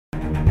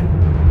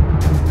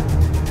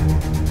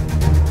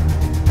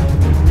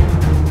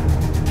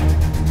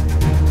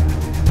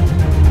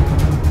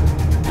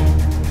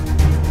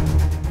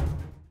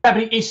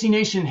Happening, HC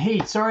Nation? Hey,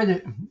 sorry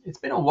that it's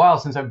been a while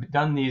since I've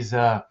done these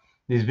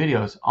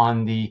videos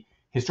on the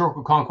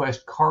Historical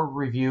Conquest card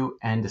review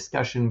and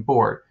discussion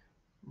board.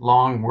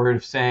 Long word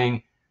of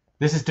saying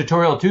this is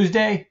Tutorial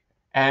Tuesday,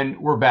 and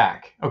we're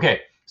back.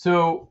 Okay,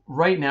 so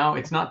right now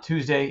it's not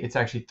Tuesday, it's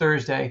actually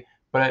Thursday,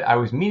 but I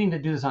was meaning to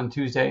do this on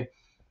Tuesday.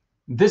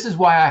 This is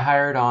why I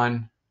hired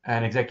on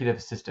an executive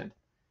assistant.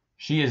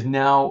 She is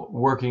now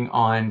working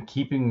on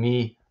keeping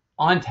me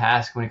on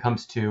task when it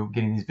comes to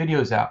getting these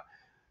videos out,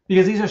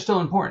 because these are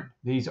still important.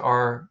 These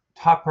are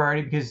top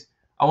priority because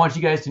I want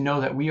you guys to know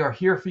that we are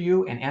here for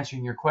you and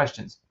answering your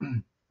questions.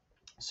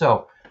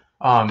 So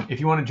if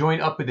you want to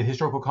join up with the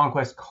Historical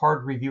Conquest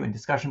card review and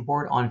discussion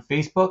board on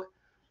Facebook,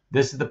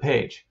 this is the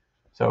page.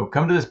 So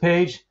come to this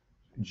page,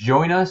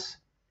 join us,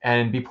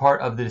 and be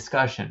part of the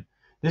discussion.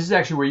 This is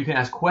actually where you can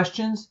ask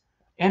questions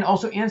and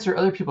also answer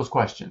other people's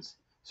questions.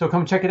 So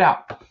come check it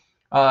out.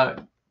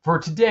 For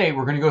today,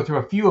 we're going to go through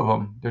a few of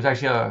them. There's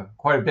actually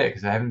quite a bit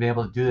because I haven't been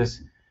able to do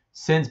this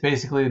since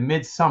basically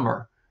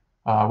midsummer.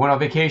 Went on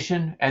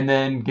vacation and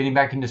then getting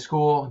back into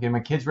school, getting my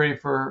kids ready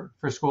for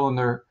school, and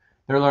they're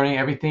learning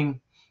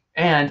everything.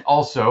 And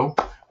also,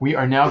 we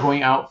are now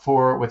going out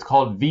for what's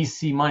called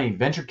VC money,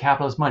 venture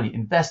capitalist money,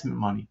 investment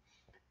money.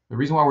 The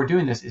reason why we're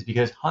doing this is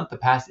because Hunt the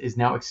Past is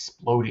now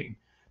exploding.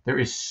 There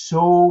is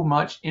so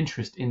much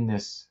interest in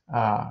this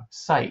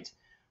site.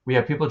 We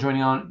have people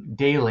joining on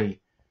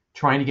daily,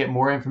 trying to get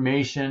more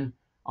information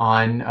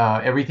on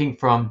everything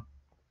from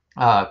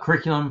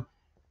curriculum,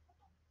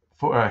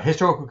 for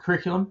historical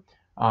curriculum.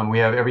 We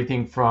have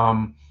everything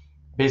from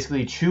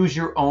basically choose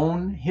your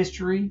own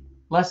history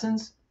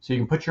lessons, so you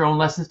can put your own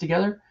lessons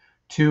together,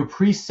 to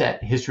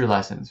preset history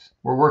lessons.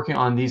 We're working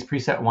on these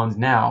preset ones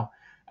now.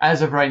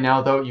 As of right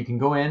now, though, you can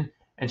go in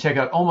and check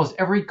out almost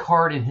every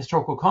card in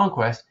Historical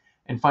Conquest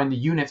and find the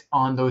units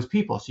on those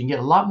people. So you can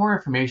get a lot more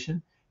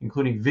information,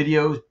 including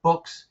videos,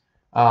 books,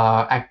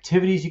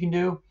 activities you can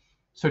do.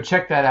 So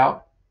check that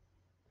out.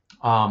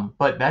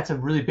 But that's a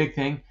really big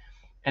thing.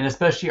 And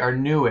especially our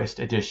newest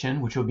edition,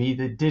 which will be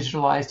the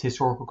digitalized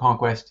Historical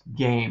Conquest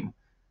game.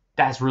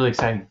 That's really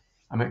exciting.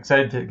 I'm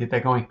excited to get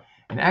that going.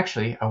 And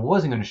actually, I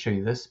wasn't going to show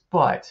you this,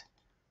 but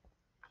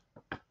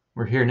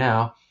we're here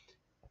now.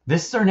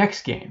 This is our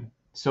next game.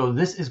 So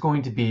this is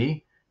going to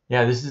be,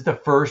 this is the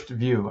first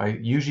view. I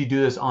usually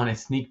do this on a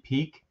sneak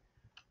peek,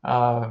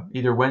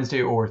 either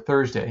Wednesday or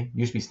Thursday. It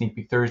used to be sneak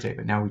peek Thursday,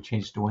 but now we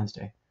changed to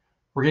Wednesday.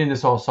 We're getting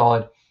this all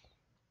solid.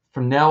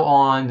 From now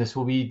on, this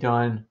will be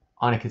done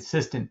on a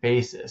consistent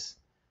basis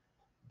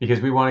because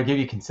we want to give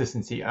you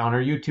consistency on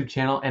our YouTube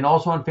channel and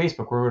also on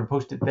Facebook. We're going to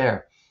post it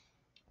there.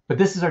 But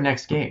this is our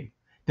next game.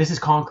 This is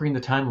Conquering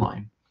the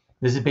Timeline.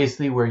 This is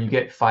basically where you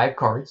get 5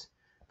 cards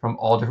from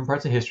all different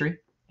parts of history,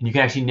 and you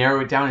can actually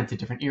narrow it down into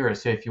different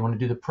eras. So if you want to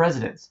do the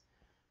presidents,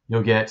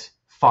 you'll get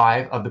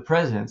 5 of the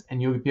presidents,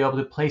 and you'll be able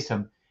to place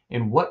them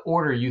in what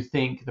order you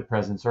think the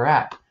presidents are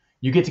at.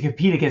 You get to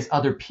compete against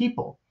other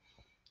people.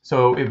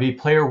 So it'd be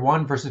player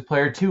 1 versus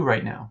player 2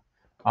 right now.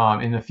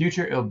 In the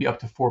future, it'll be up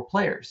to 4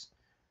 players.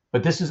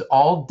 But this is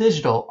all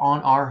digital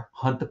on our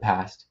Hunt the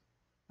Past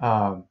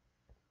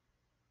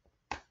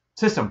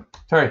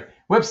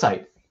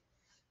website.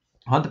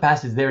 Hunt the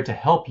Past is there to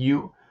help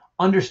you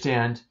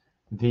understand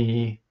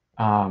the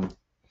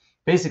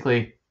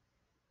basically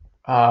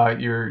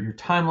your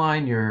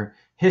timeline, your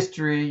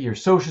history, your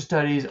social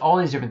studies, all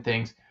these different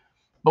things.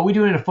 But we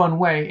do it in a fun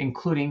way,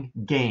 including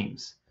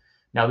games.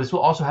 Now, this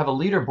will also have a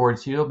leaderboard,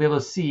 so you'll be able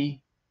to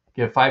see,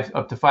 get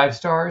up to 5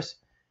 stars,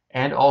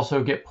 and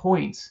also get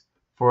points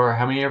for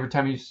how many every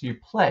time you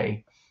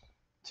play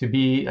to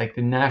be like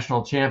the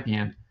national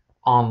champion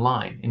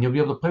online. And you'll be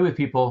able to play with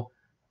people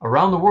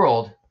around the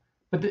world.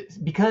 But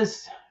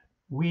because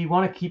we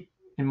want to keep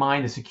in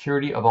mind the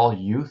security of all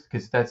youth,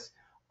 because that's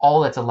all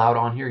that's allowed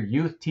on here,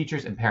 youth,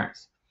 teachers, and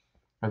parents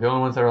are the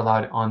only ones that are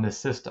allowed on this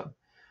system.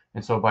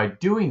 And so by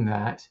doing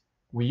that,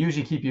 we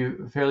usually keep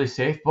you fairly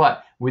safe.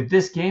 But with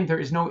this game, there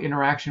is no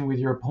interaction with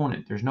your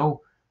opponent. There's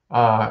no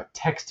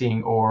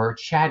texting or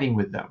chatting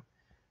with them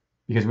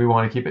because we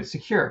want to keep it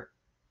secure.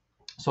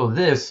 So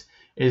this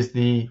is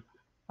the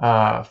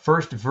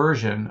first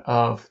version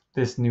of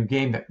this new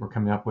game that we're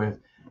coming up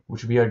with,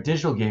 which will be our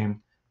digital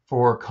game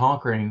for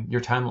conquering your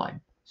timeline.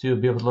 So you'll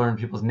be able to learn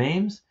people's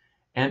names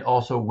and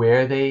also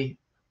where they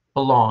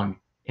belong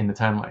in the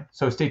timeline.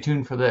 So stay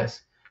tuned for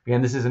this.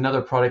 Again, this is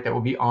another product that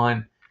will be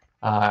on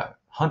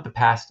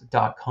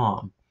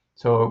huntthepast.com.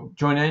 So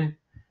join in.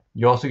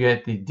 You also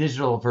get the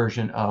digital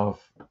version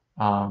of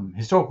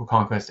Historical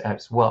Conquest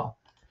as well.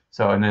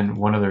 So, and then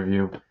one other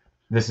view.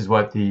 This is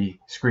what the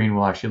screen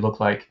will actually look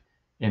like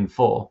in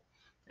full.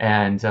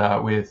 And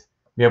we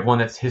have one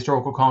that's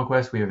Historical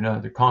Conquest. We have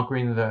another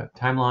Conquering the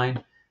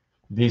Timeline.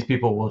 These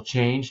people will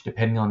change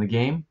depending on the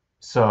game.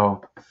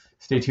 So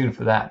stay tuned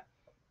for that.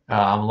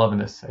 I'm loving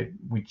this.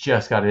 We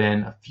just got it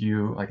in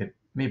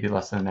maybe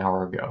less than an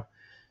hour ago.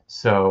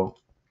 So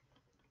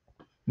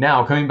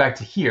now coming back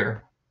to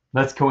here,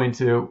 let's go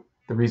into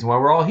the reason why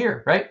we're all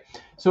here, right?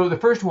 So the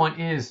first one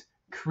is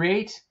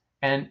create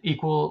an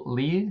equal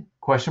lead,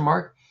 question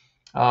mark.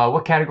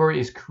 What category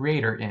is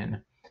creator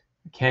in?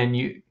 Can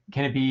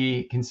it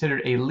be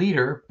considered a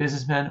leader,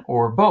 businessman,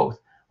 or both?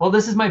 Well,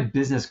 this is my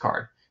business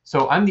card.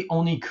 So I'm the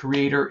only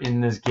creator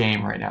in this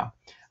game right now.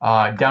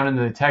 Down in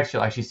the text,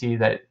 you'll actually see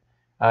that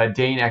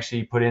Dane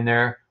actually put in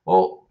there,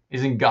 well,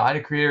 isn't God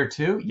a creator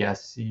too?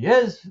 Yes, he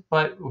is,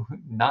 but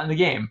not in the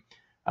game.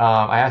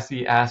 I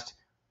asked,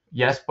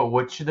 yes, but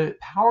what should the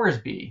powers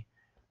be?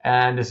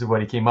 And this is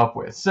what he came up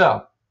with.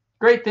 So,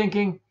 great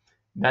thinking.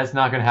 That's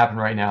not going to happen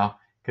right now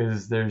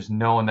because there's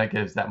no one that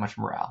gives that much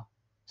morale.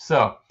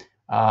 So,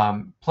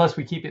 plus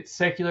we keep it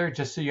secular,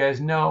 just so you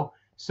guys know,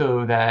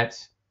 so that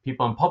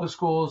people in public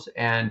schools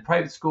and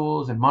private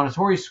schools and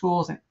Montessori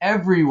schools and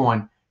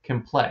everyone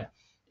can play.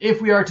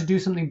 If we are to do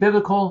something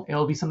biblical,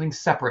 it'll be something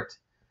separate,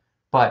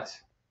 but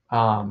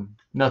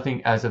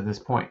nothing as of this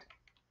point.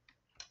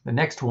 The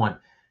next one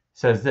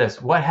says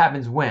this: what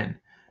happens when?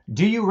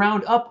 Do you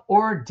round up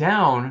or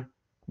down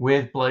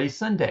with Bloody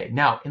Sunday?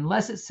 Now,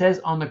 unless it says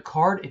on the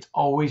card, it's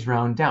always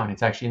round down.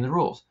 It's actually in the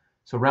rules.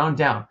 So round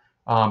down.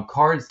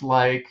 Cards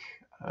like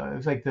it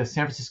was like the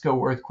San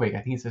Francisco earthquake. I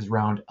think it says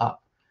round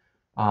up.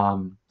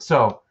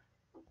 So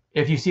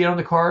if you see it on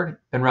the card,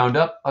 then round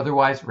up.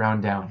 Otherwise,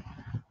 round down.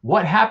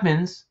 What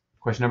happens?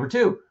 Question number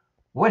 2.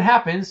 What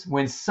happens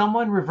when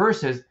someone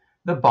reverses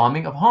the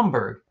bombing of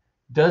Hamburg?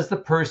 Does the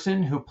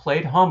person who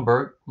played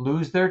Hamburg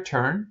lose their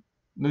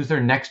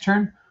next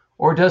turn,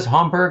 or does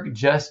Hamburg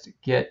just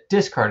get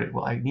discarded?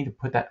 Well, I need to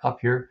put that up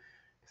here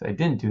because I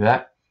didn't do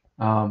that.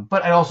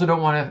 But I also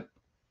don't want to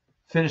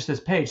finish this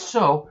page.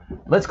 So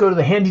let's go to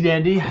the handy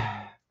dandy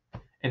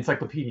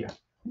encyclopedia. I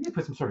need to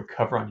put some sort of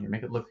cover on here,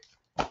 make it look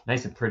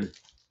nice and pretty.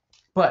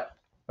 But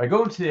if I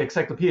go to the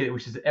encyclopedia,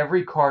 which is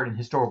every card in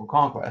Historical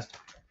Conquest,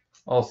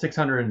 all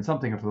 600 and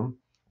something of them.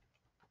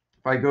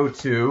 If I go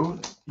to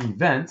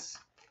events,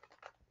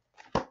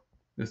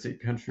 let's see,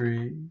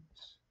 countries,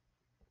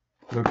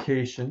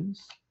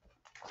 locations.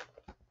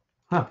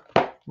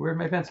 Where'd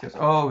my events go?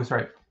 Oh, it's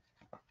right.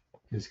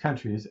 It's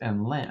countries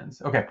and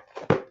lands. Okay.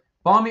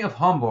 Bombing of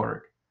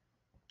Hamburg.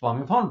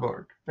 Bombing of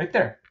Hamburg. Right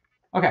there.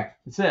 Okay.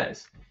 It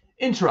says,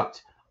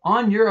 interrupt.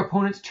 On your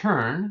opponent's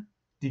turn,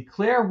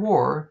 declare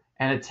war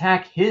and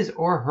attack his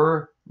or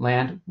her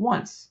land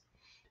once.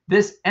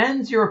 This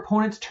ends your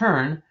opponent's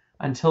turn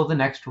until the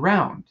next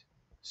round.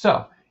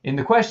 So, in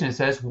the question it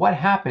says, what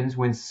happens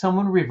when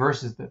someone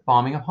reverses the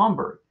bombing of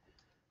Hamburg?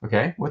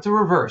 Okay, what's a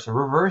reverse? A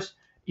reverse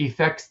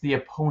affects the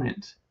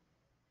opponent.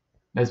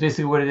 That's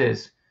basically what it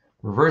is.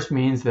 Reverse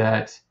means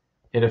that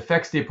it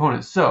affects the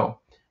opponent. So,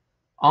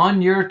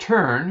 on your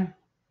turn,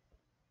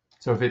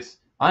 so if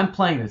I'm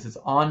playing this, it's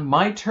on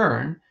my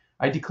turn,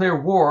 I declare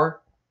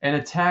war and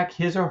attack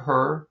his or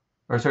her,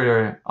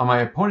 on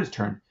my opponent's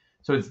turn.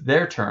 So it's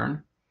their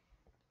turn.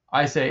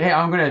 I say, hey,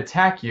 I'm going to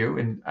attack you,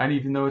 and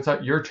even though it's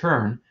not your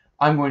turn,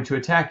 I'm going to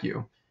attack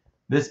you.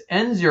 This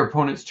ends your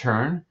opponent's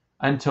turn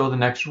until the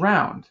next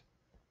round.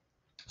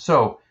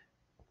 So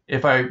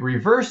if I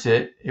reverse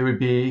it, it would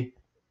be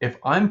if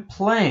I'm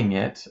playing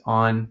it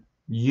on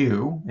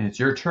you and it's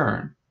your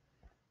turn,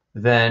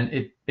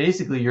 then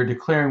basically you're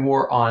declaring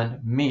war on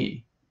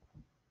me.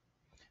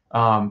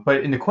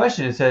 But in the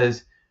question it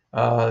says,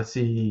 let's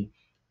see,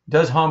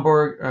 does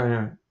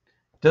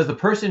the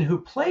person who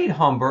played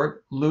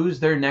Hamburg lose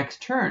their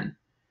next turn?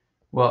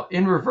 Well,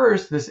 in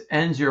reverse, this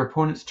ends your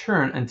opponent's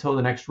turn until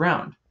the next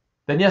round.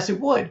 Then yes, it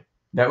would.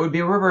 That would be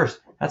a reverse.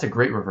 That's a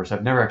great reverse.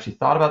 I've never actually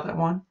thought about that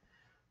one.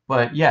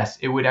 But yes,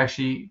 it would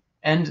actually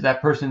end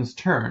that person's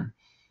turn.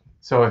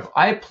 So if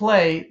I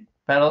play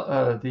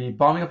the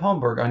bombing of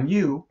Hamburg on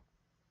you,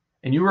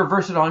 and you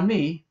reverse it on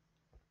me,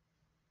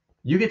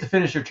 you get to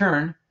finish your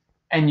turn,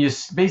 and you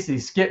basically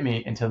skip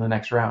me until the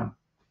next round.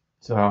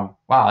 So,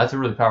 wow, that's a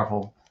really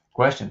powerful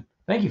question.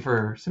 Thank you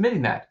for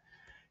submitting that.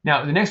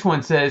 Now, the next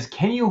one says,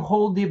 can you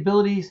hold the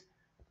abilities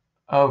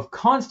of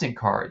constant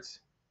cards?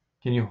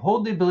 Can you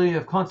hold the ability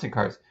of constant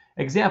cards?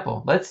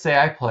 Example, let's say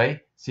I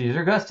play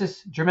Caesar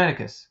Augustus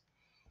Germanicus,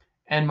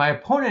 and my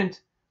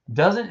opponent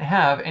doesn't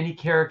have any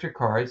character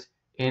cards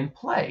in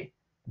play.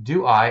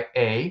 Do I,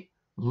 A,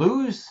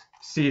 lose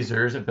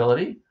Caesar's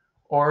ability,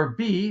 or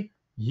B,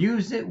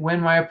 use it when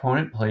my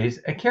opponent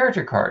plays a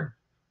character card?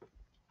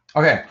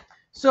 Okay,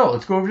 so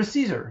let's go over to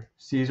Caesar.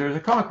 Caesar is a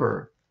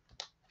conqueror.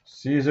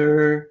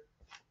 Caesar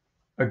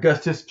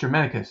Augustus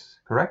Germanicus,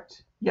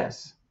 correct?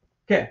 Yes.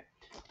 Okay,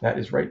 that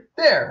is right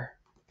there.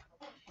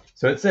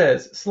 So it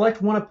says,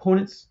 select one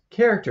opponent's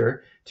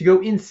character to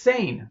go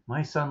insane.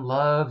 My son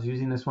loves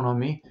using this one on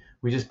me.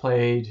 We just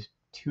played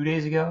 2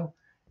 days ago,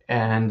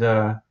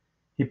 and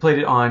he played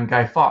it on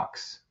Guy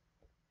Fawkes,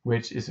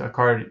 which is a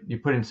card you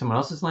put in someone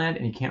else's land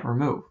and you can't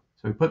remove.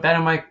 So we put that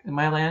in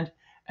my land,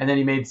 and then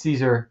he made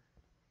Caesar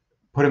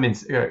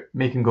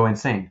make him go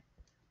insane.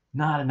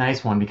 Not a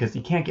nice one because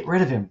you can't get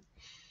rid of him.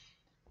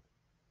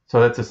 So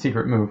that's a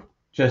secret move,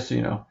 just so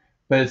you know.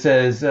 But it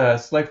says,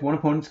 select one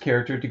opponent's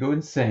character to go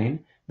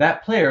insane.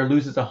 That player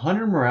loses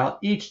 100 morale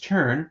each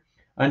turn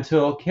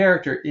until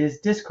character is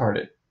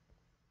discarded.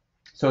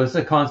 So it's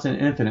a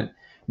constant infinite,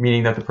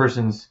 meaning that the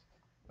person's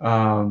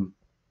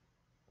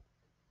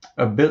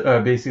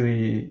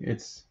basically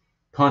it's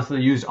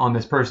constantly used on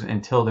this person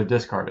until they're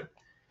discarded.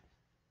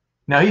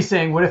 Now he's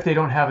saying, what if they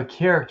don't have a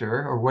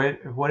character, or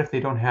what if they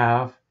don't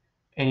have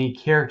any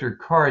character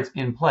cards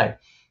in play?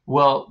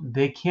 Well,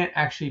 they can't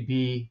actually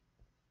be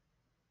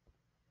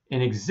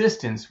in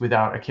existence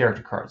without a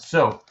character card.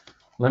 So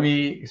let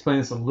me explain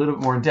this a little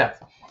bit more in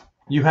depth.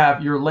 You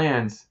have your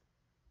lands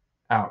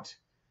out.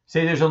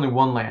 Say there's only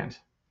one land,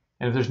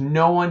 and if there's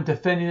no one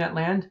defending that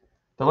land,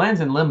 the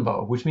land's in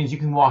limbo, which means you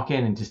can walk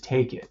in and just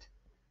take it.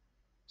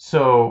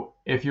 So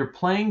if you're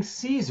playing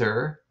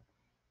Caesar,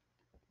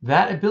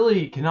 that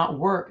ability cannot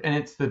work, and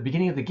it's the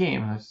beginning of the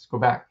game. Let's go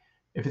back.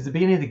 If it's the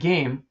beginning of the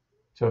game,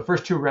 so the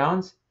first 2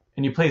 rounds,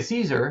 and you play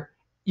Caesar,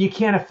 you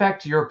can't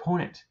affect your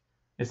opponent.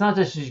 It's not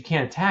just that you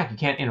can't attack, you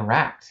can't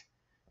interact.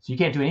 So you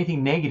can't do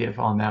anything negative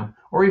on them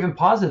or even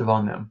positive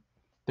on them.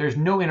 There's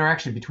no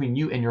interaction between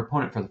you and your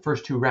opponent for the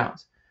first 2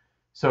 rounds.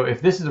 So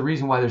if this is the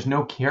reason why there's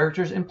no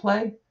characters in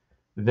play,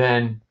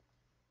 then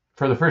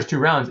for the first 2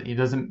 rounds, it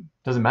doesn't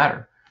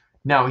matter.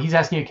 Now he's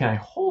asking you, can I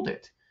hold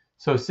it?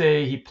 So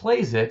say he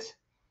plays it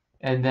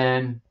and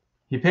then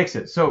he picks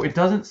it. So it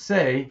doesn't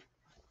say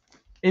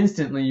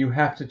instantly you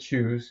have to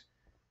choose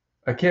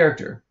a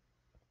character.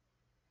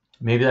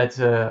 Maybe that's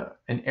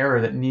an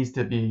error that needs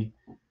to be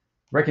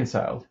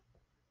reconciled.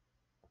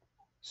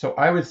 So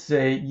I would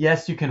say,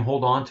 yes, you can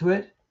hold on to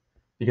it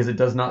because it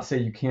does not say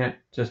you can't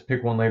just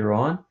pick one later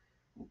on.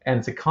 And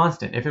it's a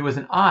constant. If it was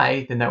an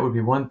I, then that would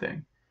be one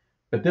thing.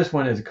 But this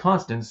one is a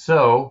constant,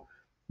 so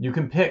you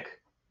can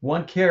pick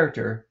one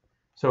character.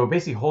 So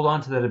basically hold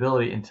on to that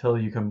ability until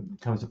you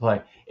comes to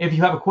play. If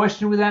you have a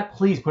question with that,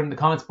 please put it in the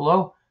comments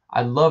below.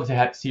 I'd love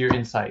to see your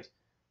insight.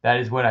 That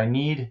is what I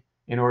need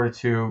in order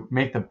to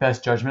make the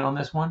best judgment on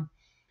this one,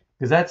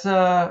 because that's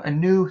a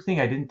new thing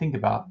I didn't think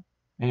about.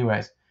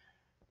 Anyways,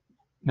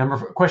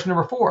 question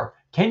number 4.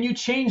 Can you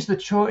change the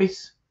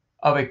choice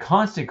of a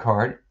constant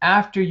card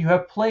after you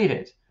have played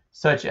it,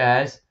 such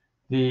as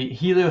the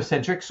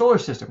heliocentric solar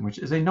system, which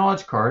is a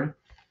knowledge card?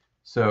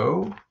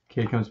 So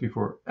K comes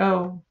before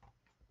L.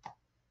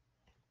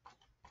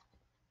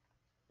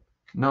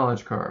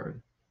 Knowledge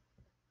card.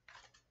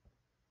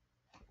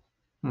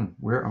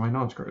 Where are my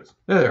knowledge cards?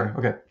 There they are.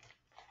 Okay.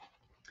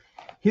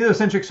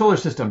 Heliocentric solar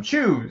system.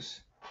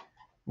 Choose.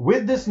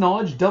 With this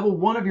knowledge, double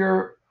one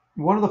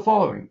of the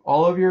following: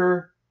 all of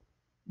your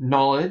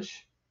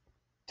knowledge,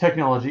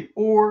 technology,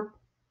 or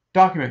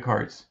document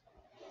cards.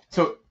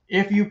 So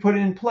if you put it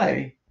in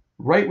play,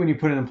 right when you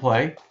put it in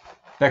play,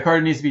 that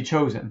card needs to be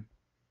chosen.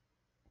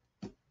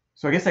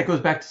 So I guess that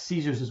goes back to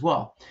Caesar's as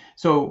well.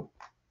 So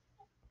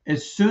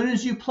as soon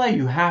as you play,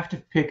 you have to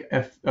pick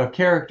a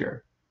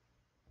character.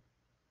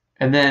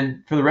 And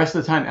then for the rest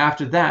of the time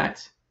after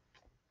that,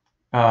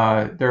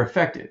 they're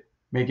affected,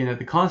 making it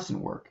the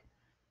constant work.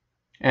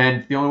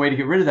 And the only way to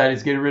get rid of that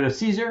is get rid of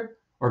Caesar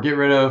or get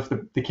rid of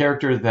the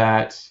character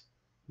that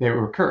they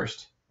were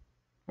cursed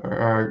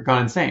or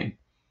gone insane.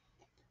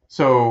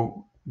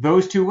 So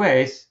those 2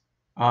 ways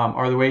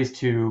are the ways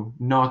to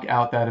knock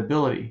out that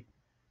ability.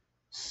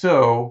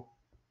 So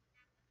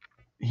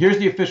here's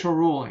the official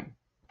ruling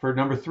for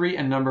number 3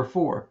 and number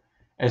 4.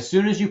 As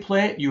soon as you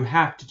play it, you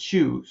have to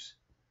choose.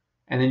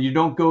 And then you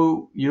don't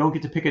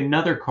get to pick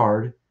another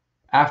card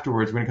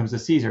afterwards when it comes to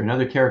Caesar,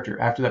 another character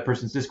after that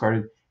person's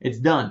discarded. It's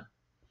done.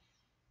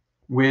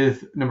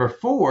 With number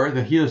 4,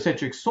 the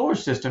heliocentric solar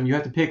system, you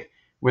have to pick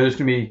whether it's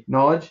going to be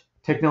knowledge,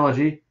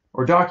 technology,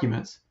 or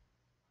documents,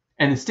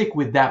 and then stick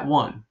with that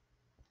one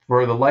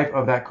for the life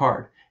of that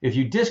card. If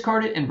you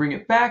discard it and bring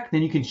it back,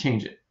 then you can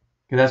change it,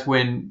 because that's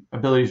when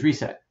abilities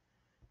reset.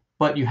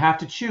 But you have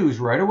to choose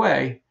right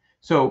away.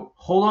 So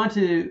hold on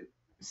to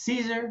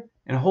Caesar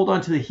and hold on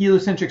to the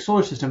heliocentric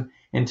solar system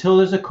until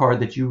there's a card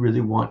that you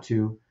really want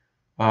to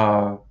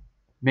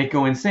make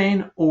go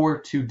insane, or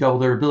to double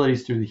their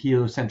abilities through the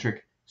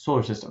heliocentric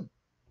solar system.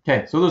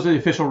 Okay, so those are the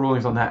official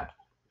rulings on that.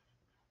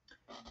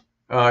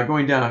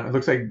 Going down, it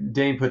looks like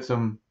Dane put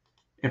some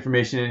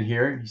information in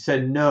here. He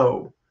said,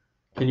 no.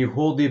 Can you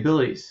hold the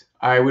abilities?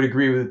 I would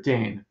agree with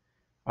Dane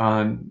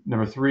on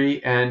number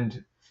 3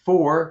 and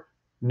 4,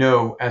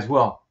 no as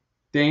well.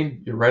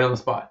 Dane, you're right on the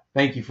spot.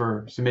 Thank you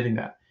for submitting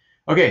that.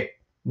 Okay,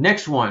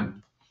 next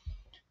one.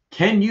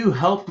 Can you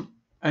help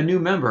a new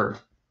member?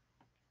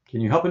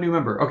 Can you help a new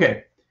member?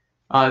 Okay,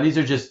 these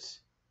are just,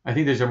 I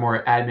think these are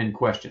more admin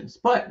questions,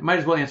 but might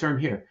as well answer them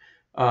here.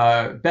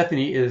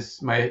 Bethany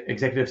is my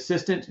executive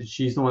assistant.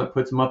 She's the one that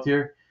puts them up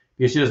here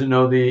because she doesn't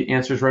know the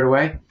answers right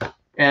away.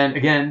 And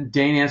again,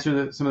 Dane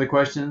answered some of the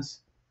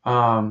questions,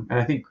 and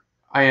I think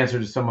I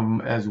answered some of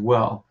them as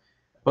well.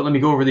 But let me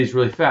go over these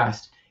really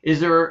fast. Is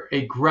there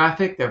a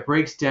graphic that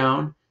breaks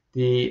down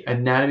the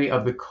anatomy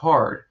of the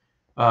card?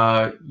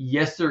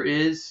 Yes, there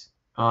is.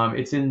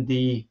 It's in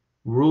the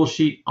rule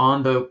sheet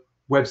on the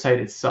website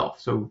itself.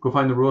 So go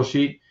find the rule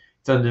sheet.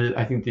 It's under,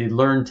 I think, the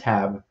Learn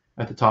tab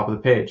at the top of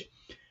the page.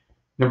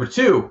 Number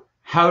 2,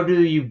 how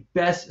do you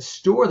best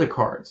store the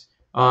cards?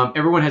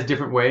 Everyone has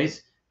different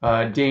ways.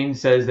 Dane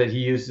says that he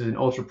uses an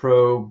Ultra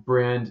Pro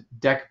brand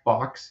deck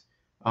box.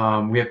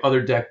 We have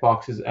other deck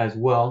boxes as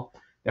well.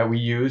 that we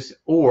use,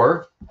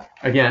 or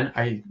again,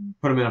 I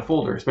put them in a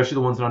folder, especially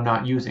the ones that I'm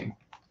not using.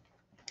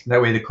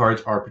 That way the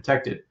cards are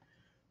protected.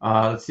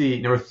 Let's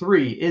see, number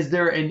 3, is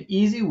there an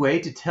easy way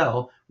to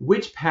tell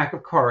which pack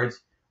of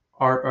cards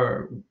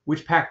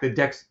which pack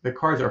the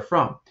cards are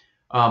from?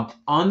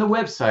 On the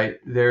website,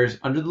 there's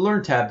under the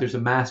Learn tab, there's a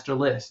master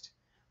list.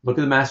 Look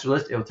at the master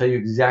list. It'll tell you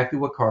exactly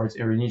what cards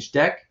are in each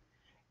deck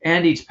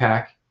and each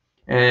pack.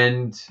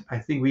 And I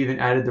think we even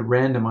added the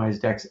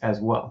randomized decks as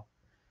well.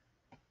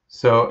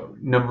 So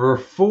number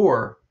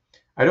 4,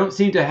 I don't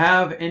seem to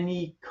have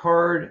any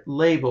card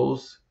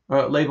labels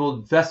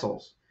labeled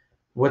vessels.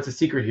 What's the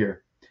secret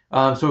here?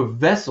 So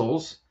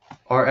vessels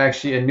are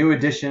actually a new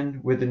edition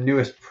with the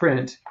newest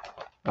print.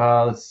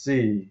 Let's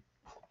see,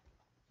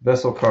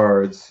 vessel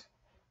cards.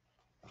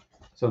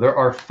 So there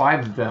are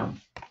 5 of them.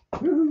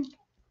 Woo-hoo.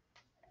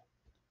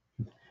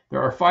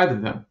 There are 5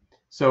 of them.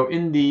 So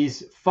in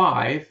these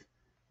 5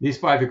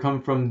 have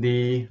come from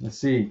the, let's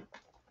see,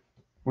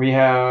 we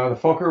have the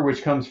Fokker,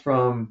 which comes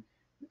from,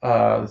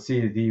 let's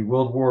see, the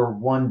World War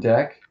I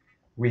deck.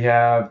 We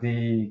have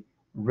the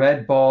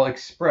Red Ball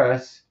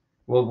Express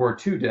World War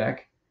II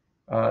deck.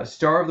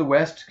 Star of the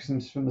West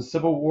comes from the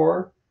Civil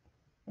War.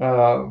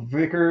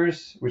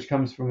 Vickers, which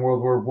comes from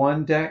World War I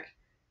deck.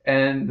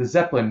 And the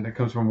Zeppelin that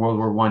comes from World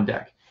War I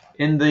deck.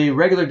 In the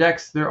regular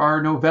decks, there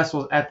are no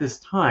vessels at this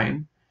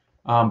time,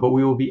 but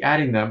we will be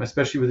adding them,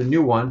 especially with a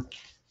new one,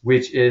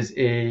 which is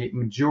a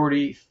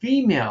majority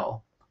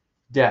female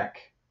deck.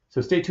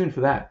 So stay tuned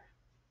for that.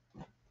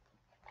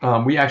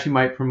 We actually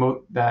might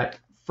promote that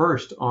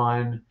first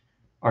on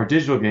our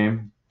digital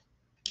game,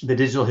 the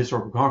Digital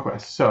Historical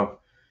Conquest. So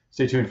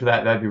stay tuned for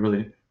that. That'd be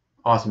really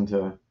awesome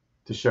to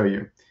show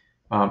you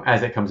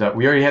as it comes out.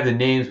 We already have the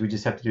names. We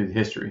just have to do the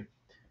history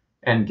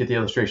and get the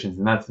illustrations,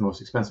 and that's the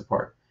most expensive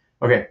part.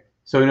 Okay,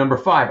 so number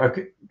 5,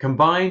 I've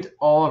combined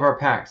all of our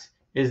packs.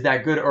 Is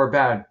that good or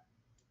bad?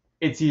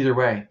 It's either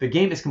way. The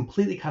game is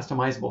completely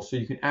customizable, so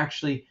you can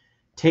actually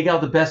take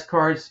out the best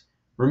cards,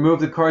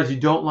 remove the cards you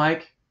don't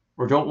like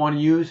or don't want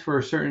to use for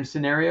a certain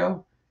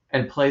scenario,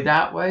 and play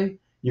that way.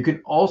 You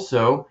can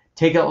also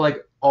take out like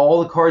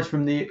all the cards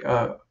from the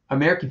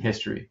American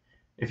history.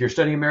 If you're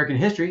studying American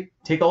history,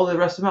 take all the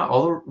rest of them out,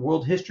 all the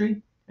world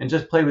history, and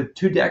just play with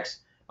 2 decks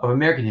of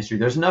American history.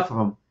 There's enough of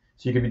them,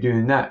 so you could be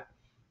doing that.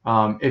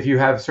 If you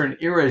have certain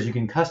eras, you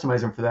can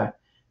customize them for that.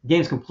 The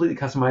game's completely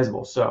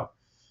customizable, so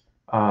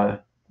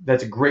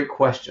that's a great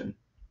question.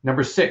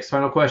 Number 6,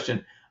 final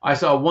question. I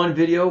saw one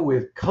video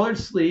with colored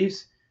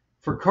sleeves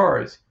for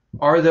cards.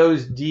 Are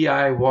those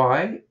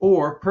DIY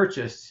or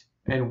purchased,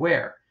 and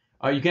where?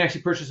 You can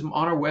actually purchase them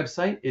on our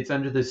website. It's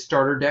under the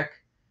starter deck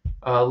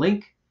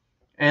link,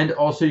 and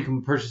also you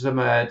can purchase them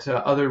at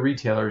other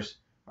retailers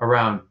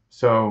around.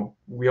 So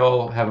we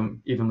all have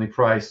them evenly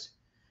priced.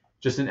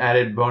 Just an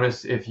added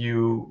bonus, if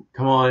you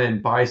come on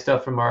and buy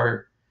stuff from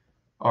our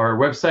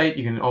website,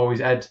 you can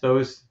always add to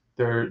those.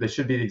 They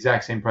should be the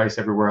exact same price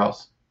everywhere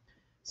else.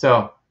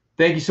 So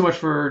thank you so much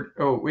for,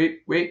 oh,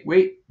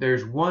 wait.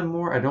 There's one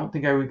more I don't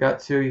think I got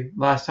to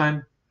last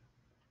time.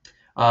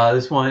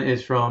 This one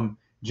is from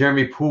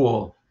Jeremy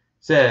Poole.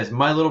 Says,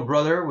 my little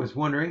brother was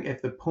wondering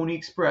if the Pony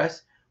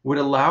Express would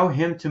allow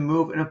him to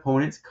move an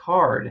opponent's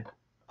card.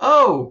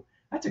 Oh,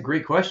 that's a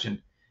great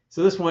question.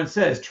 So this one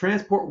says,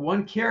 transport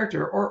one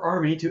character or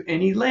army to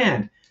any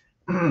land.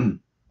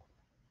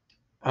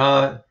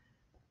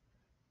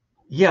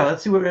 Yeah,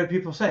 let's see what other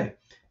people say.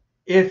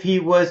 If he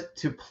was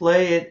to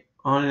play it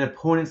on an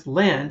opponent's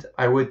land,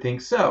 I would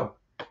think so.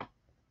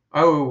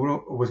 I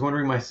was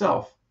wondering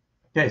myself.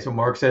 Okay, so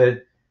Mark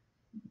said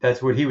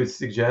that's what he would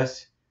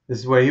suggest. This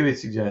is what he would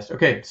suggest.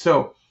 Okay,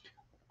 so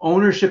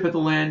ownership of the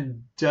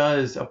land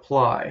does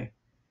apply.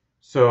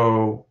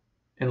 So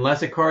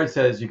unless a card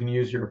says you can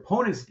use your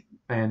opponent's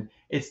land,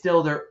 it's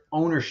still their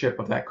ownership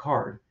of that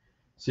card.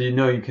 So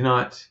you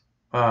cannot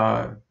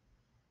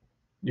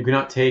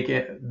take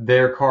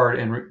their card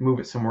and move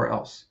it somewhere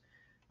else.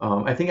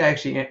 I think I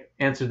actually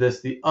answered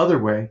this the other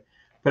way,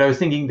 but I was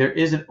thinking there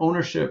is an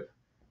ownership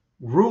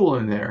rule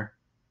in there,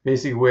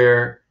 basically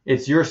where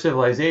it's your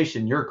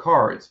civilization, your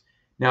cards.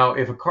 Now,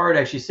 if a card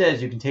actually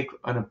says you can take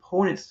an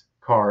opponent's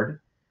card,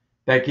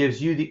 that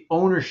gives you the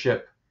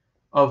ownership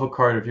of a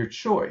card of your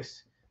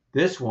choice.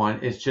 This one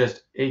is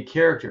just a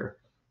character,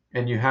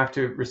 and you have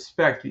to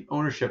respect the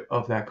ownership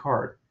of that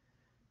card.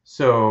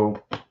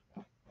 So,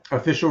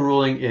 official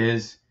ruling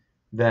is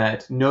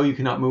that no, you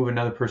cannot move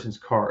another person's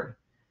card.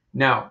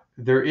 Now,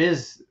 there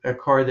is a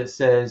card that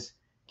says,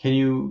 can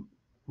you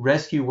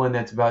rescue one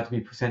that's about to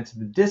be sent to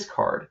the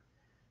discard?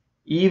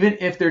 Even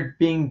if they're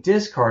being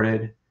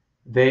discarded,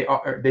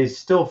 they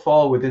still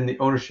fall within the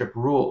ownership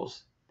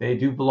rules. They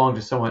do belong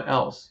to someone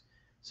else.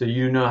 So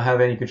you do not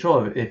have any control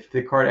of it. If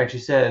the card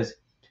actually says,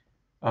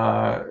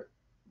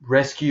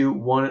 rescue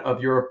one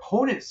of your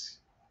opponent's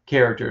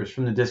characters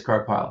from the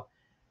discard pile,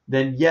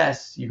 then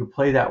yes, you could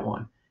play that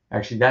one.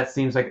 Actually, that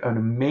seems like an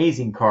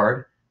amazing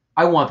card.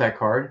 I want that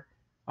card.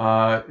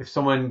 If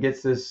someone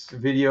gets this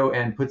video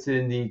and puts it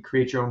in the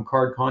Create Your Own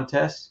Card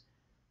contest,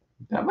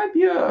 that might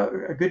be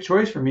a good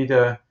choice for me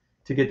to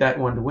get that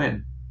one to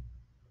win.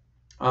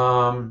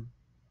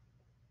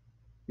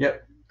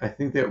 Yep, I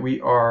think that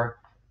we are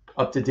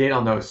up to date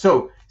on those.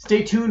 So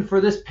stay tuned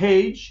for this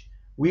page.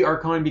 We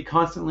are going to be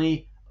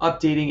constantly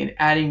updating and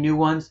adding new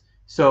ones.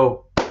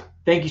 So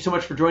thank you so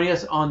much for joining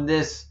us on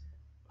this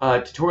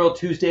Tutorial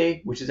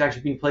Tuesday, which is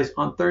actually being placed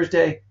on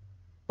Thursday.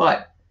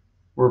 But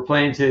we're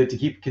planning to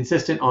keep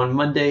consistent on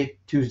Monday,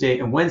 Tuesday,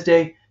 and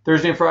Wednesday.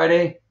 Thursday and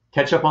Friday,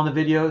 catch up on the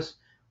videos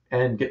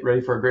and get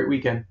ready for a great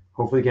weekend.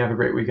 Hopefully you can have a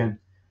great weekend.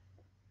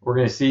 We're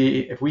going to see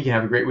if we can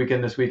have a great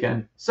weekend this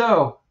weekend.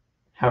 So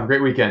have a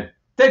great weekend.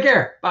 Take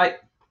care. Bye.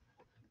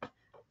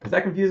 Is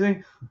that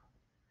confusing?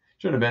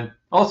 Shouldn't have been.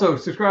 Also,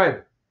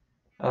 subscribe.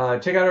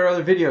 Check out our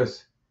other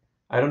videos.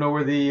 I don't know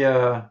where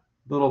the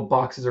little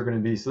boxes are going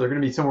to be, so they're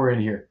going to be somewhere in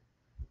here.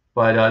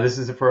 But this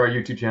is for our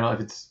YouTube channel. If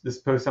it's this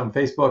post on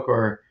Facebook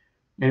or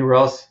anywhere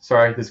else,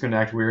 sorry, this is going to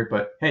act weird,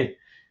 but hey,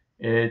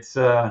 it's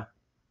this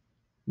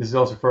is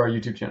also for our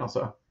YouTube channel.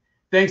 So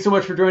thanks so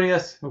much for joining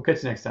us. We'll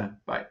catch you next time.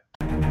 Bye.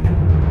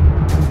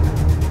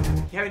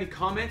 If you have any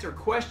comments or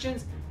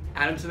questions,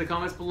 add them to the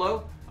comments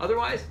below.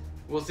 Otherwise,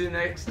 we'll see you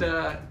next.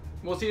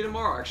 We'll see you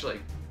tomorrow. Actually,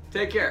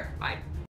 take care. Bye.